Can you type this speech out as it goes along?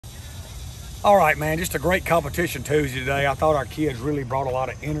All right, man, just a great competition Tuesday today. I thought our kids really brought a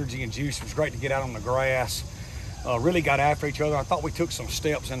lot of energy and juice. It was great to get out on the grass. Really got after each other. I thought we took some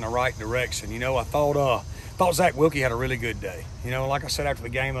steps in the right direction. I thought Zach Wilkie had a really good day. Like I said after the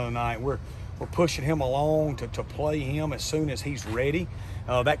game of the night, we're pushing him along to play him as soon as he's ready.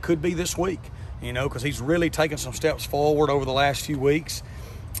 That could be this week, because he's really taken some steps forward over the last few weeks.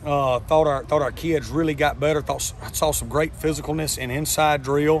 Thought our kids really got better. Saw some great physicalness in inside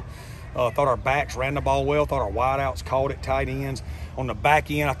drill. Thought our backs ran the ball well. Thought our wideouts caught it, tight ends. On the back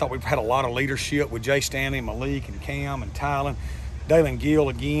end, I thought we've had a lot of leadership with Jay Stanley, Malik, and Cam, and Tylen. Dalen Gill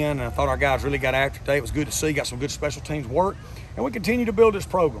again, and I thought our guys really got after it today. It was good to see. Got some good special teams work. And we continue to build this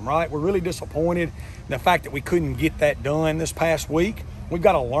program, right? We're really disappointed in the fact that we couldn't get that done this past week. We've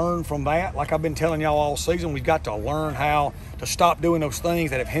got to learn from that. Like I've been telling y'all all season, we've got to learn how to stop doing those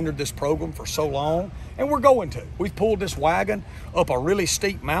things that have hindered this program for so long. And we're going to. We've pulled this wagon up a really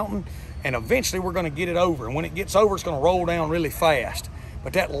steep mountain, and eventually we're going to get it over. And when it gets over, it's going to roll down really fast.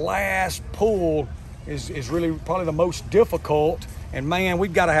 But that last pull is really probably the most difficult. And, man,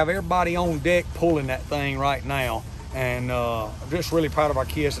 we've got to have everybody on deck pulling that thing right now. And I'm just really proud of our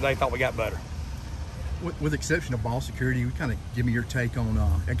kids today. Thought we got better. With the exception of ball security, we kind of give me your take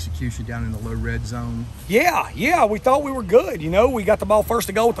on execution down in the low red zone. Yeah, we thought we were good. We got the ball first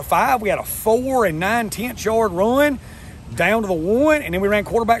to go at the 5. We had a 4 and 9/10 yard run down to the 1, and then we ran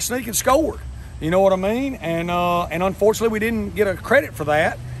quarterback sneak and scored. You know what I mean? And unfortunately, we didn't get a credit for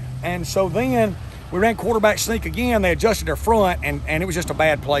that. And so then we ran quarterback sneak again. They adjusted their front, and it was just a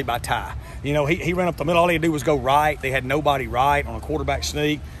bad play by Ty. He ran up the middle. All he had to do was go right. They had nobody right on a quarterback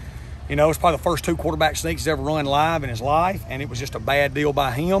sneak. It's probably the first 2 quarterback sneaks he's ever run live in his life, and it was just a bad deal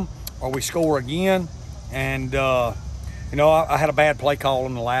by him. Or we score again, and I had a bad play call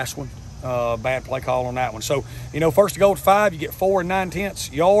on the last one. Bad play call on that one. So, first to go at 5, you get 4 and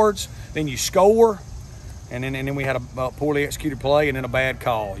 9/10 yards, then you score, and then we had a poorly executed play and then a bad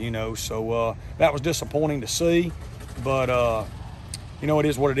call. So that was disappointing to see, but it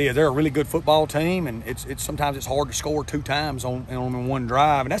is what it is. They're a really good football team, and it's sometimes it's hard to score 2 times on one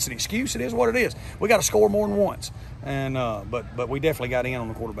drive, and that's an excuse. It is what it is. We got to score more than once, and but we definitely got in on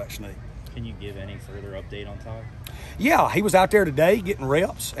the quarterback sneak. Can you give any further update on Ty? Yeah, he was out there today getting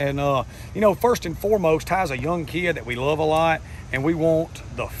reps, and first and foremost, Ty's a young kid that we love a lot, and we want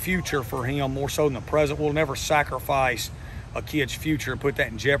the future for him more so than the present. We'll never sacrifice a kid's future and put that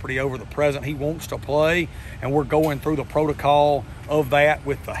in jeopardy over the present. He wants to play, and we're going through the protocol of that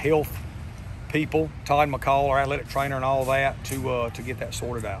with the health people, Todd McCall, our athletic trainer, and all that to get that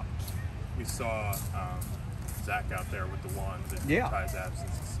sorted out. We saw Zach out there with the ones in Ty's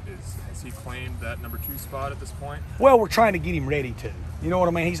absence. Has he claimed that number 2 spot at this point? Well, we're trying to get him ready to. You know what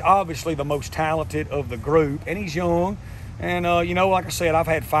I mean? He's obviously the most talented of the group, and he's young. And, like I said, I've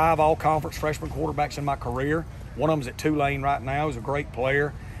had 5 all-conference freshman quarterbacks in my career. One of them's at Tulane right now. He's a great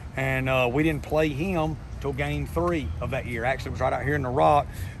player. And we didn't play him till game 3 of that year. Actually, it was right out here in the Rock.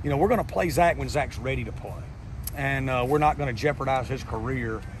 We're going to play Zach when Zach's ready to play. And we're not going to jeopardize his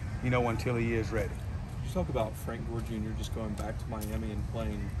career, until he is ready. You talk about Frank Gore Jr. just going back to Miami and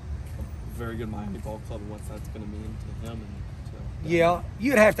playing a very good Miami ball club, and what that's going to mean to him and to Yeah,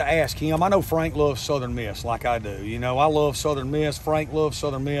 you'd have to ask him. I know Frank loves Southern Miss like I do. I love Southern Miss. Frank loves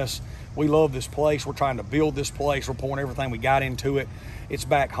Southern Miss. We love this place. We're trying to build this place. We're pouring everything we got into it. It's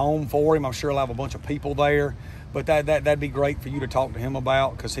back home for him. I'm sure he'll have a bunch of people there. But that'd be great for you to talk to him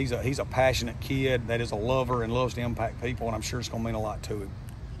about, because he's a passionate kid that is a lover and loves to impact people, and I'm sure it's going to mean a lot to him.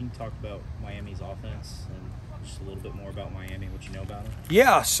 Can you talk about Miami's offense and just a little bit more about Miami, what you know about them?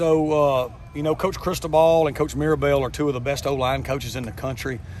 Yeah, so, Coach Cristobal and Coach Mirabel are 2 of the best O-line coaches in the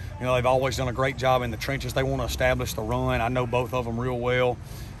country. They've always done a great job in the trenches. They want to establish the run. I know both of them real well,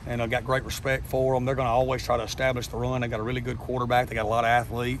 and I've got great respect for them. They're going to always try to establish the run. They got a really good quarterback. They got a lot of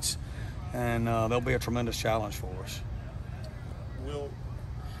athletes, and they'll be a tremendous challenge for us. Will,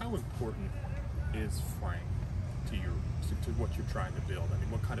 how important is Frank to what you're trying to build? I mean,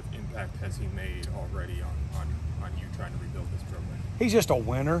 what kind of impact has he made already on you trying to rebuild this program? He's just a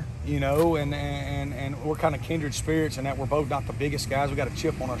winner, and we're kind of kindred spirits in that we're both not the biggest guys. We got a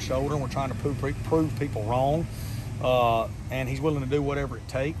chip on our shoulder, and we're trying to prove people wrong. And he's willing to do whatever it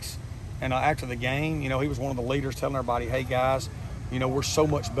takes. And after the game, he was one of the leaders telling everybody, hey, guys, we're so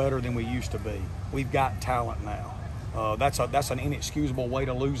much better than we used to be. We've got talent now. That's an inexcusable way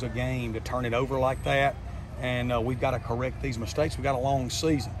to lose a game, to turn it over like that. And we've got to correct these mistakes. We've got a long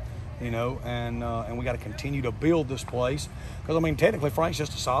season, and we got to continue to build this place. Because, technically, Frank's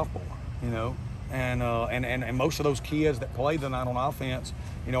just a sophomore, and most of those kids that played tonight on offense,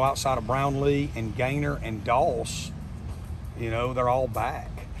 outside of Brownlee and Gaynor and Doss, they're all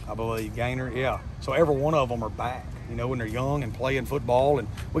back. I believe, Gaynor. Yeah. So every one of them are back, you know, when they're young and playing football, and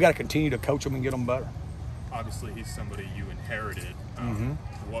we got to continue to coach them and get them better. Obviously, he's somebody you inherited.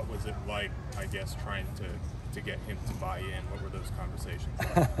 What was it like, I guess, trying to get him to buy in? What were those conversations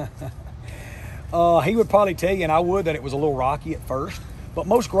like? He would probably tell you, and I would, that it was a little rocky at first, but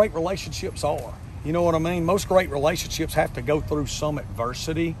most great relationships are. You know what I mean? Most great relationships have to go through some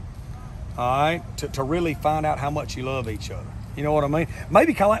adversity, all right, to really find out how much you love each other. You know what I mean?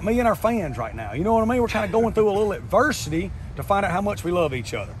 Maybe kind of like me and our fans right now. You know what I mean? We're kind of going through a little adversity to find out how much we love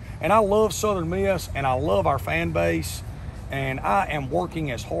each other. And I love Southern Miss, and I love our fan base, and I am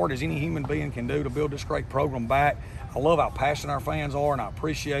working as hard as any human being can do to build this great program back. I love how passionate our fans are, and I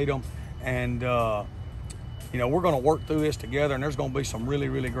appreciate them. And, you know, we're going to work through this together, and there's going to be some really,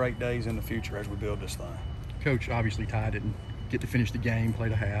 really great days in the future as we build this thing. Coach, obviously Ty didn't get to finish the game,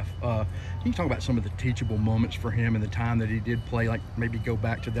 played a half. Can you talk about some of the teachable moments for him and the time that he did play, like maybe go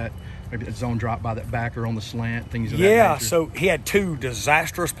back to that, maybe that zone drop by that backer on the slant, things of that nature? Yeah, so he had 2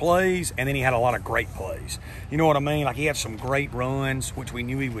 disastrous plays, and then he had a lot of great plays. You know what I mean? Like, he had some great runs, which we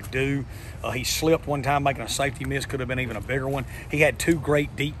knew he would do. He slipped one time, making a safety miss, could have been even a bigger one. He had 2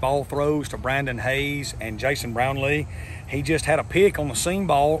 great deep ball throws to Brandon Hayes and Jason Brownlee. He just had a pick on the seam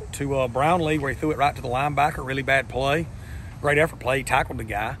ball to Brownlee where he threw it right to the linebacker, really bad play. Great effort play. He tackled the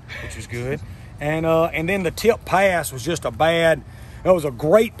guy, which was good. And then the tip pass was just a bad – it was a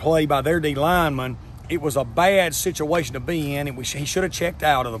great play by their D lineman. It was a bad situation to be in, and he should have checked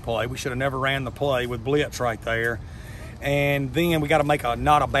out of the play. We should have never ran the play with blitz right there. And then we got to make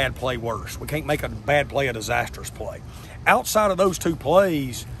not a bad play worse. We can't make a bad play a disastrous play. Outside of those 2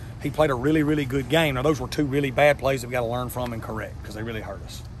 plays, he played a really, really good game. Now, those were 2 really bad plays that we got to learn from and correct because they really hurt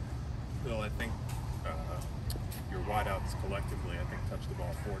us. Bill, I think your wideouts collectively, I think, touched the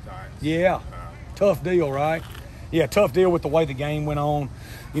ball 4 times. Yeah, tough deal, right? Yeah, tough deal with the way the game went on.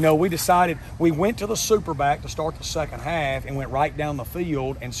 You know, we decided we went to the superback to start the second half and went right down the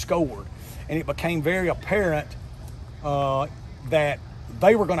field and scored. And it became very apparent that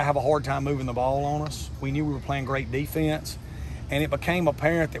they were going to have a hard time moving the ball on us. We knew we were playing great defense. And it became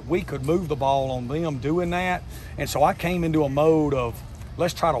apparent that we could move the ball on them doing that. And so I came into a mode of,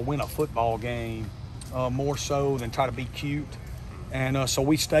 let's try to win a football game more so than try to be cute. And so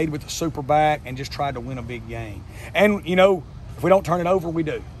we stayed with the superback and just tried to win a big game. And, you know, if we don't turn it over, we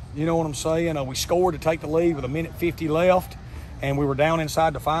do. You know what I'm saying? We scored to take the lead with 1:50 left, and we were down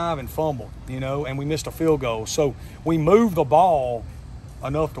inside the 5 and fumbled, you know, and we missed a field goal. So we moved the ball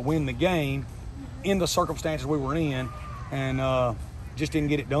enough to win the game in the circumstances we were in, and just didn't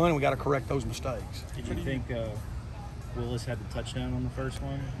get it done. We got to correct those mistakes. Did you think Willis had the touchdown on the first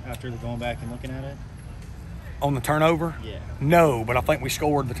one after going back and looking at it? On the turnover? Yeah. No, but I think we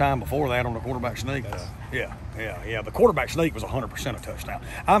scored the time before that on the quarterback sneak. Yeah. The quarterback sneak was 100% a touchdown.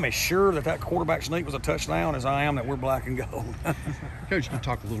 I'm as sure that quarterback sneak was a touchdown as I am that we're black and gold. Coach, can you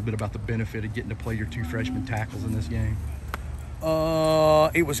talk a little bit about the benefit of getting to play your 2 freshman tackles in this game?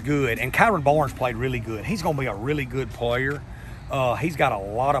 It was good. And Kyron Barnes played really good. He's going to be a really good player. He's got a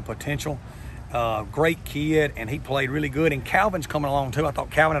lot of potential. Great kid, and he played really good. And Calvin's coming along, too. I thought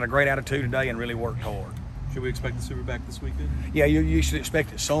Calvin had a great attitude today and really worked hard. Should we expect the Superback this weekend? Yeah, you should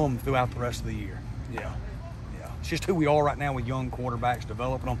expect it some throughout the rest of the year. Yeah. It's just who we are right now with young quarterbacks,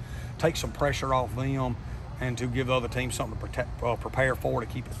 developing them, take some pressure off them, and to give the other team something to prepare for, to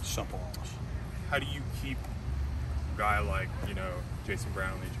keep it simple on us. How do you keep a guy like, you know, Jason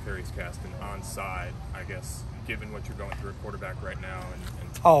Brownlee, Jacarius Caston on side, I guess, given what you're going through at quarterback right now?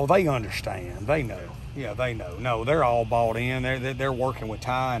 Oh, they understand. They know. Yeah, they know. No, they're all bought in. They're working with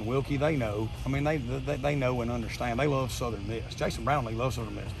Ty and Wilkie. They know. I mean, they know and understand. They love Southern Miss. Jason Brownlee loves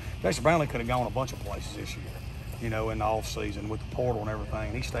Southern Miss. Jason Brownlee could have gone a bunch of places this year, you know, in the off season with the portal and everything.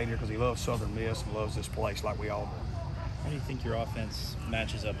 And he stayed here because he loves Southern Miss and loves this place like we all do. How do you think your offense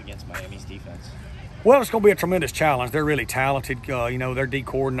matches up against Miami's defense? Well, it's going to be a tremendous challenge. They're really talented. You know, their D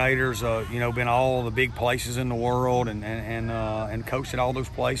coordinators, you know, been all the big places in the world and coached at all those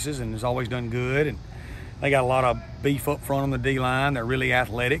places and has always done good. And they got a lot of beef up front on the D line. They're really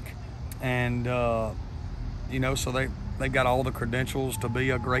athletic, and you know, so they've got all the credentials to be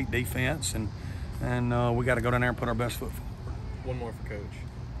a great defense. And we got to go down there and put our best foot forward. One more for Coach.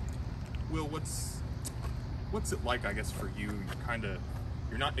 Will, what's it like, I guess, for you?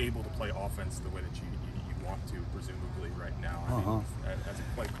 You're not able to play offense the way that you want to, presumably, right now. I mean, as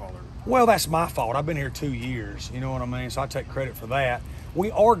a play caller. Well, that's my fault. I've been here 2 years. You know what I mean? So I take credit for that.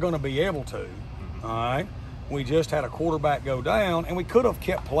 We are going to be able to. All right. We just had a quarterback go down, and we could have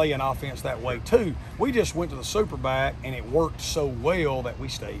kept playing offense that way too. We just went to the superback, and it worked so well that we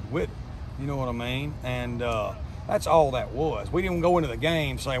stayed with it. You know what I mean? And That's all that was. We didn't go into the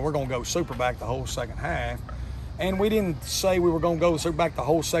game saying we're going to go super back the whole second half. And we didn't say we were going to go super back the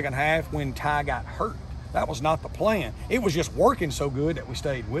whole second half when Ty got hurt. That was not the plan. It was just working so good that we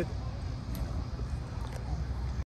stayed with it.